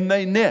pray, and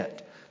they knit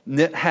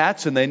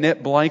hats and they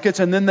knit blankets,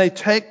 and then they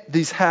take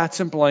these hats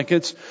and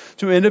blankets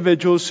to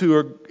individuals who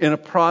are in a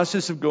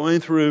process of going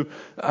through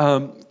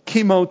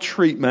chemo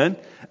treatment,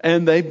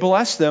 and they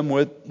bless them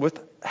with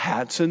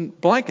hats and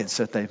blankets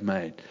that they've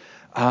made.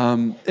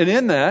 And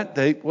in that,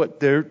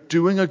 they're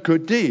doing a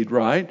good deed,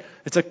 right?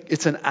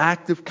 It's an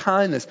act of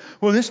kindness.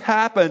 Well, this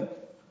happened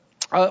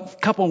a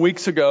couple of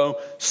weeks ago.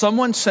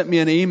 Someone sent me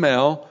an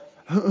email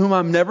whom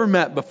I've never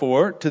met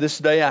before. To this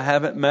day, I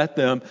haven't met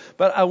them.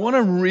 But I want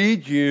to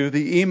read you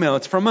the email.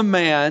 It's from a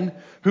man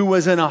who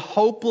was in a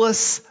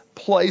hopeless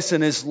place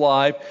in his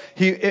life.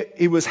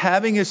 He was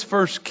having his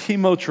first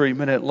chemo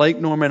treatment at Lake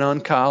Norman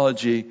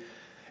Oncology,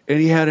 and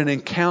he had an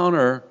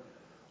encounter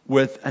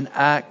with an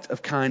act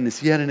of kindness.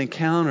 He had an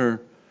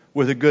encounter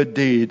with a good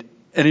deed.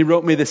 And he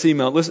wrote me this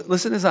email.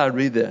 Listen as I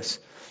read this.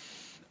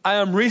 I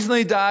am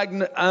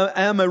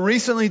a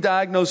recently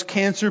diagnosed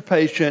cancer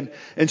patient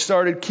and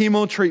started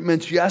chemo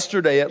treatments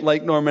yesterday at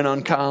Lake Norman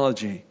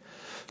Oncology.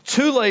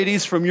 2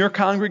 ladies from your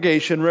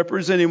congregation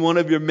representing one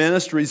of your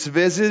ministries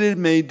visited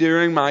me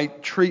during my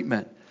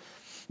treatment.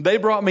 They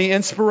brought me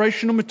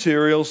inspirational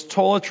materials,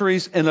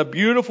 toiletries, and a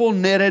beautiful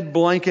knitted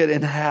blanket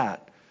and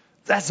hat.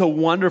 That's a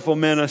wonderful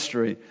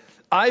ministry.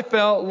 I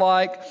felt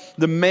like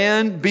the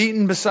man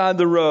beaten beside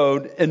the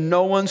road, and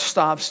no one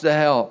stops to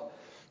help.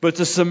 But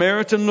the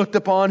Samaritan looked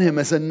upon him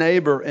as a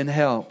neighbor and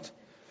helped.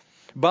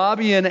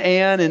 Bobby and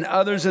Ann and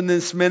others in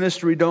this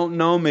ministry don't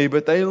know me,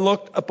 but they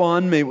looked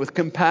upon me with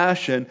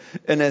compassion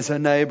and as a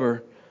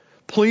neighbor.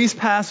 Please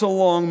pass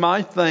along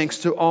my thanks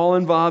to all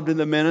involved in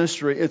the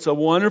ministry. It's a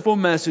wonderful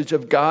message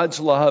of God's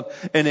love,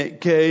 and it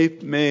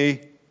gave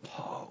me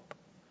hope.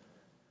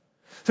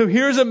 So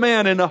here's a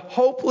man in a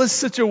hopeless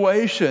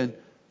situation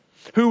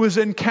who was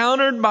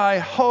encountered by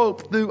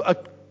hope through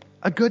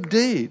a good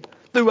deed,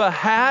 through a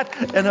hat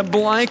and a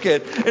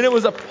blanket. And it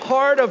was a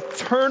part of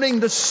turning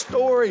the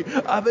story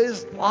of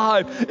his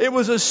life. It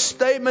was a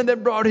statement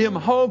that brought him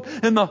hope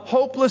in the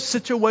hopeless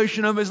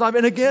situation of his life.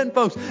 And again,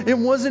 folks, it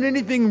wasn't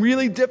anything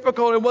really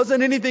difficult. It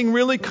wasn't anything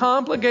really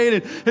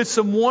complicated. It's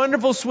some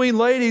wonderful, sweet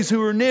ladies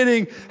who are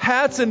knitting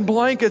hats and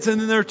blankets, and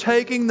then they're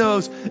taking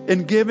those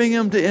and giving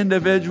them to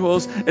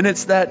individuals. And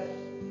it's that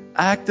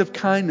act of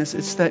kindness.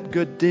 It's that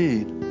good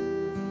deed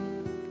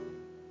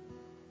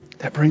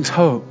that brings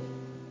hope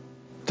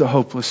to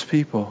hopeless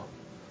people.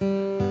 And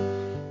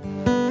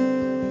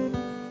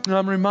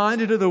I'm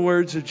reminded of the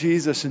words of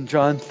Jesus in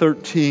John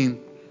 13,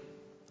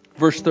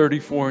 verse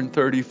 34 and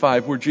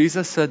 35, where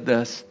Jesus said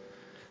this,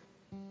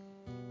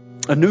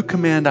 "A new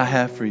command I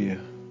have for you.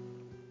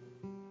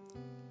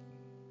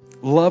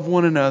 Love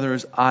one another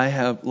as I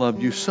have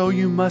loved you, so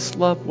you must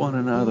love one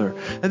another."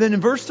 And then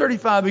in verse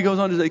 35, he goes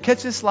on to say,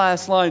 catch this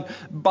last line,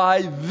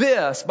 by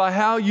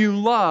how you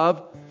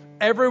love,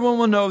 everyone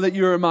will know that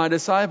you are my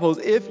disciples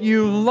if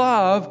you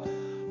love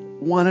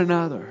one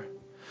another.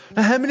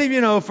 Now, how many of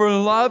you know for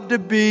love to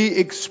be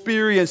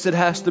experienced, it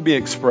has to be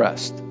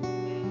expressed?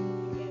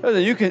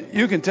 You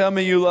can tell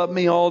me you love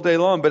me all day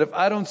long, but if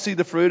I don't see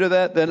the fruit of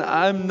that, then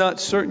I'm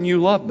not certain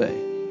you love me.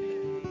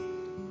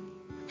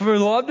 For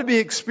love to be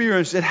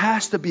experienced, it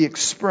has to be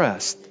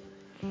expressed.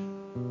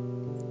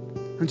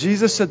 And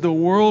Jesus said the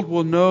world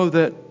will know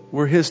that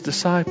we're His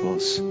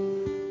disciples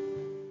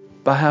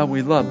by how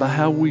we love, by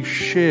how we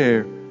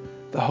share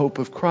the hope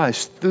of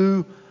Christ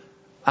through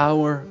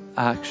our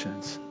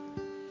actions.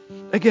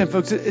 Again,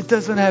 folks, it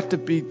doesn't have to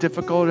be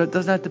difficult. It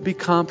doesn't have to be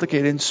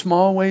complicated. In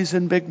small ways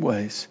and big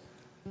ways.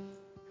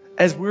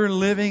 As we're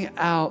living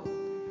out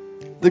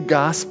the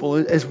gospel,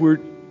 as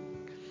we're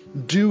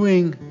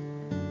doing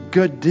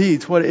good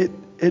deeds,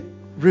 it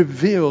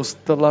reveals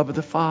the love of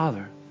the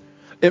Father.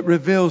 It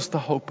reveals the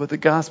hope of the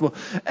gospel.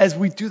 As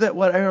we do that,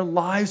 our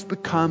lives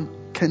become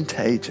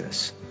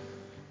contagious.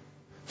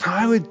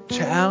 I would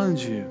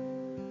challenge you.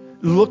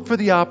 Look for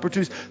the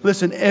opportunities.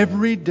 Listen,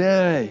 every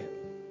day.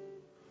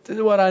 This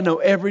is what I know.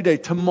 Every day.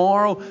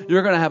 Tomorrow,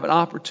 you're going to have an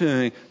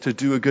opportunity to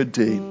do a good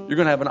deed. You're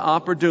going to have an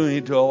opportunity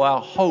to allow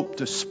hope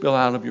to spill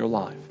out of your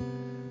life.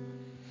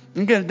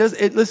 Again,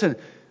 listen,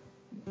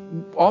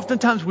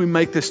 oftentimes we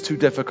make this too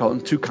difficult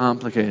and too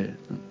complicated.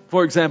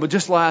 For example,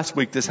 just last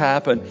week this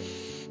happened.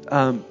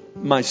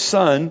 Our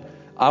son,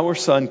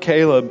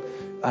 Caleb,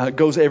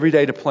 goes every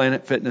day to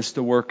Planet Fitness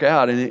to work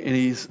out. And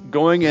he's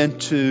going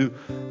into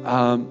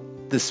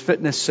this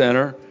fitness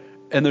center,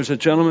 and there's a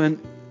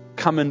gentleman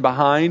coming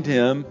behind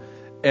him,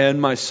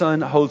 and my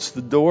son holds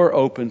the door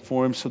open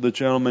for him so the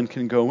gentleman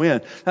can go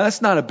in. Now,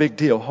 that's not a big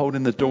deal,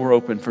 holding the door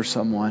open for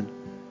someone.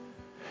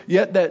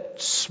 Yet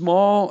that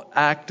small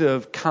act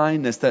of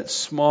kindness, that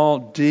small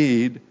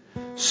deed,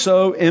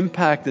 so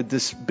impacted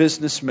this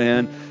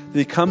businessman that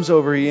he comes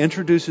over, he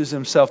introduces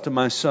himself to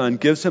my son,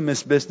 gives him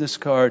his business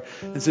card,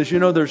 and says,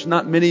 there's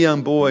not many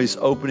young boys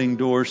opening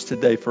doors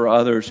today for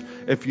others.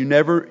 If you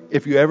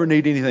ever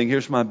need anything,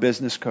 here's my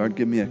business card,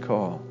 give me a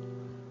call.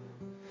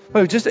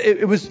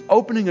 It was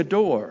opening a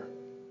door.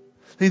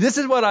 See, this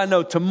is what I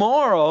know.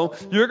 Tomorrow,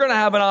 you're going to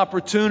have an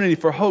opportunity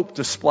for hope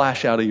to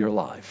splash out of your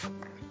life.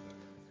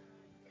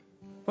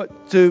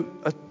 But through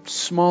a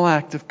small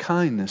act of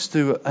kindness,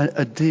 through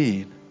a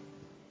deed.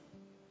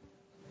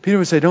 Peter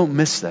would say, don't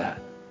miss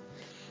that.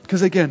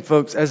 Because again,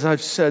 folks, as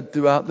I've said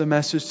throughout the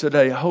message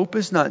today, hope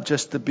is not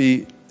just to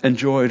be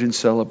enjoyed and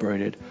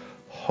celebrated.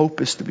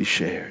 Hope is to be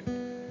shared.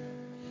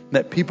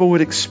 That people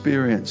would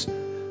experience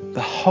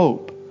the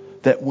hope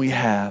that we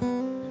have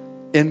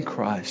in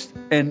Christ.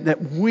 And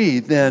that we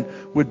then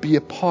would be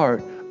a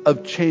part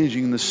of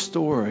changing the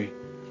story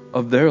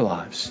of their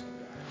lives.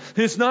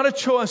 It's not a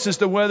choice as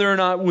to whether or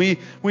not we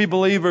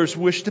believers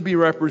wish to be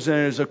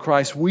representatives of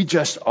Christ. We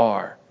just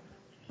are.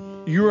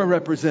 You're a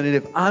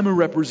representative. I'm a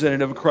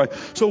representative of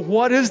Christ. So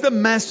what is the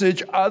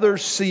message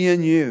others see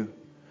in you?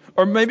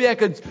 Or maybe I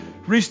could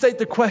restate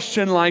the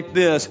question like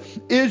this.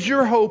 Is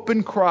your hope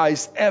in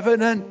Christ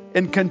evident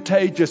and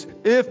contagious?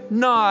 If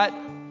not,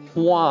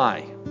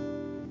 why?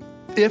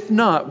 If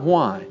not,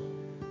 why?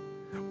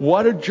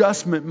 What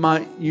adjustment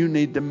might you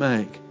need to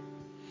make?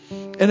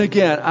 And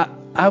again,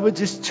 I would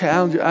just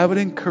challenge you. I would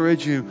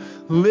encourage you.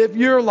 Live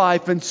your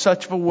life in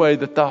such a way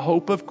that the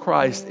hope of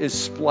Christ is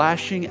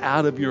splashing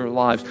out of your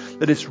lives,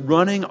 that it's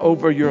running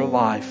over your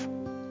life,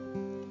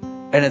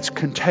 and it's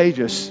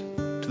contagious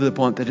to the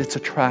point that it's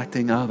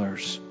attracting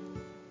others.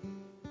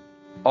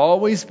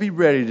 Always be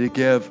ready to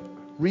give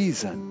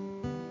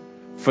reason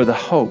for the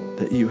hope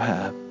that you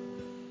have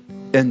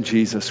in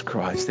Jesus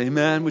Christ.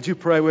 Amen. Would you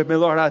pray with me?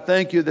 Lord, I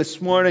thank you this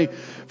morning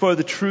for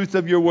the truth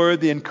of your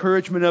word, the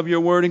encouragement of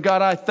your word. And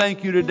God, I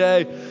thank you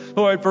today,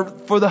 Lord,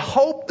 for the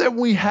hope that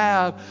we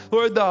have.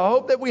 Lord, the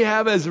hope that we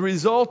have as a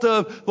result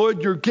of,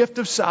 Lord, your gift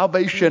of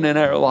salvation in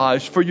our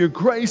lives, for your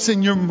grace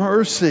and your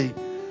mercy.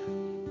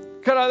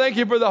 God, I thank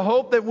you for the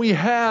hope that we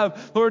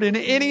have, Lord, in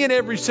any and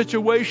every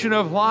situation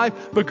of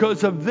life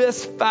because of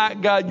this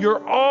fact, God,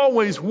 you're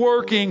always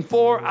working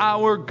for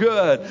our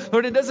good.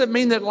 Lord, it doesn't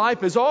mean that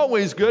life is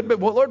always good,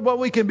 but Lord, what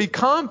we can be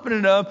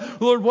confident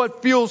of, Lord,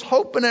 what fuels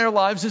hope in our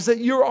lives is that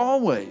you're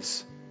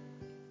always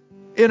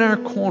in our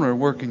corner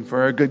working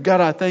for our good.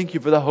 God, I thank you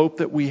for the hope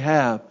that we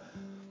have,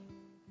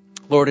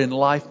 Lord, in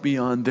life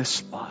beyond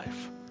this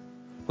life.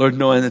 Lord,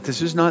 knowing that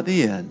this is not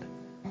the end.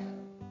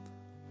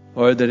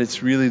 Lord, that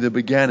it's really the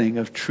beginning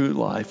of true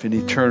life in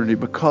eternity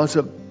because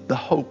of the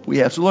hope we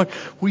have. So, Lord,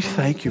 we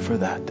thank you for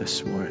that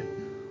this morning.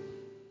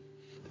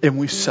 And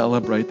we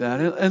celebrate that.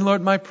 And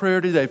Lord, my prayer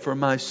today for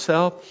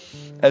myself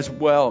as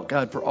well,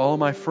 God, for all of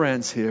my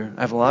friends here.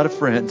 I have a lot of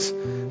friends.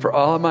 For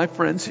all of my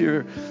friends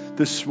here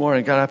this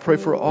morning, God, I pray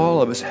for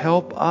all of us.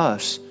 Help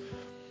us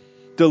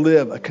to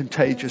live a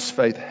contagious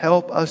faith.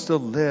 Help us to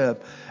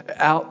live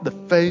out the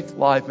faith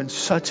life in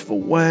such a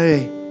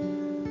way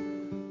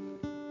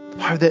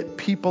that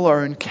people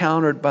are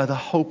encountered by the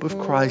hope of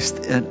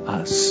Christ in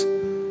us.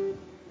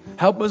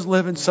 Help us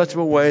live in such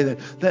a way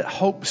that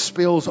hope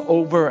spills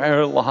over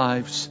our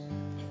lives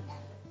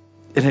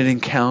and it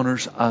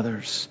encounters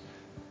others.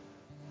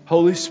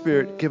 Holy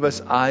Spirit, give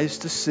us eyes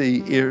to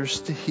see,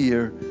 ears to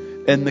hear,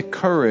 and the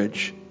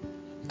courage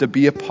to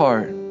be a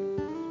part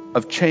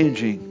of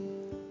changing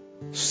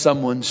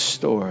someone's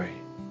story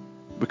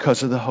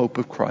because of the hope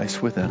of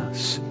Christ within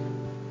us.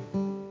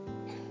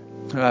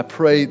 And I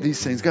pray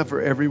these things, God, for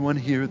everyone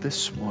here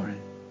this morning,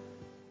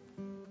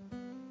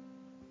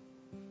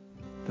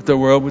 that the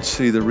world would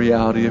see the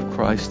reality of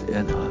Christ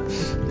in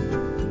us.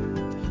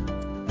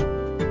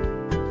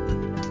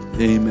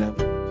 Amen.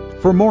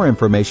 For more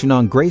information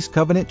on Grace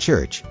Covenant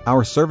Church,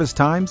 our service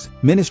times,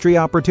 ministry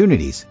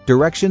opportunities,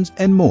 directions,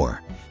 and more,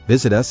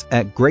 visit us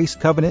at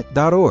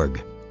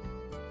gracecovenant.org.